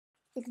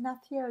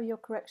Ignacio, your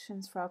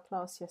corrections for our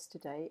class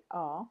yesterday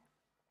are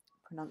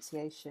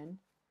pronunciation,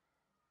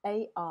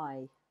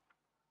 AI,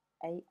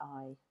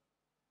 AI,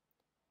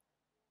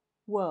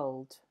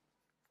 world,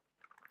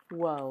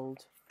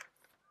 world,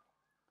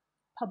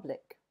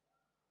 public,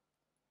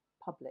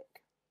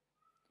 public,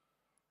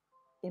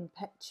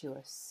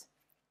 impetuous,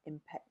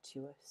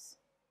 impetuous,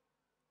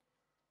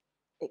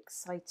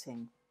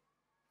 exciting,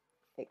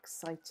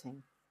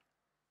 exciting,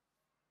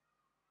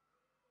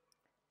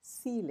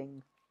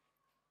 ceiling,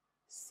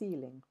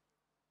 ceiling.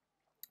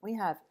 We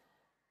have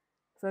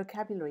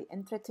vocabulary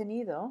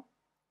entretenido,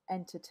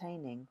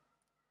 entertaining,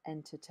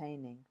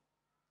 entertaining.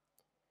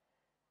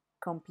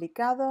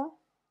 Complicado,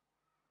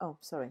 oh,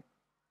 sorry.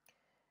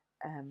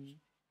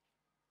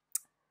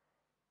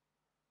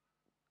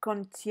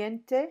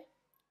 Consciente,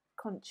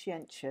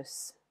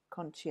 conscientious,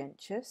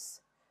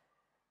 conscientious,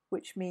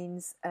 which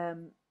means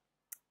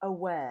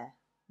aware,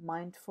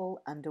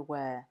 mindful and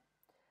aware.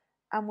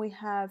 And we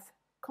have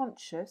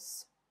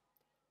conscious,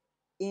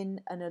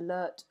 in an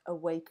alert,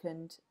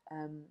 awakened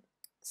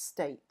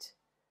state.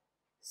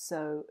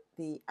 So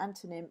the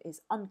antonym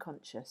is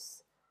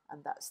unconscious,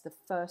 and that's the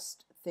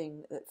first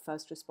thing that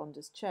first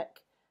responders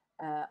check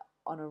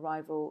on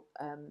arrival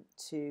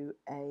to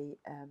a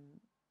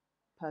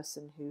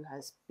person who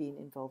has been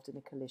involved in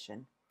a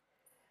collision.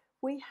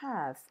 We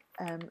have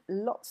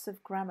lots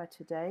of grammar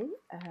today.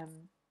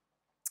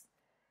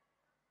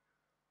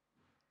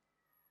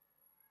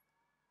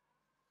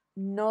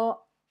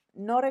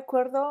 No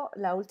recuerdo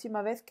la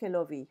última vez que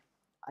lo vi.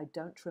 I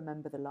don't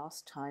remember the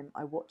last time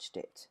I watched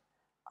it.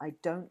 I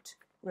don't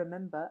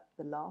remember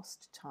the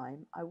last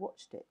time I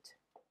watched it.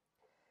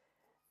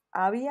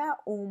 Había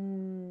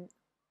un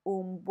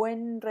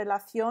buen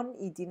relación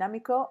y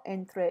dinámico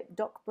entre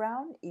Doc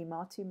Brown y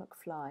Marty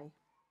McFly.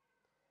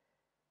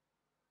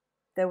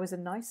 There was a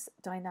nice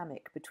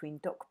dynamic between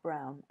Doc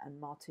Brown and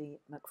Marty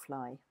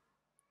McFly.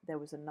 There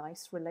was a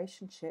nice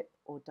relationship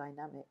or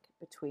dynamic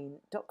between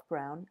Doc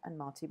Brown and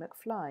Marty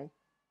McFly.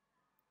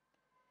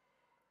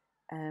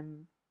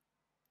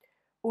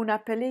 Una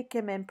peli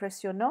que me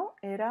impresionó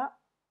era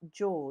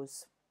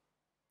Jaws.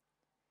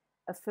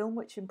 A film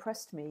which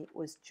impressed me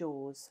was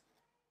Jaws.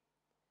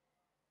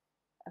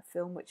 A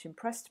film which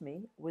impressed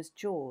me was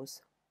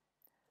Jaws.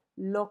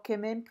 Lo que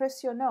me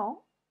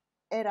impresionó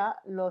era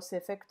los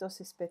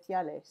efectos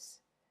especiales,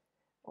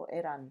 or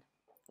eran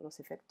los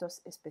efectos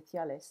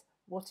especiales.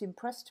 What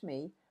impressed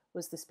me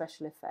was the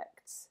special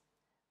effects.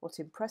 What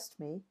impressed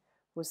me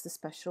was the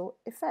special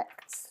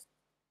effects.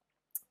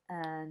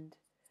 And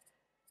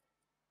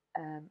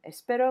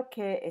espero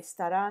que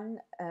estarán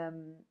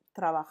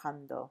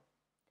trabajando.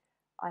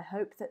 I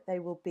hope that they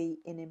will be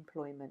in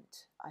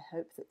employment. I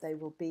hope that they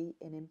will be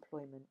in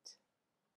employment.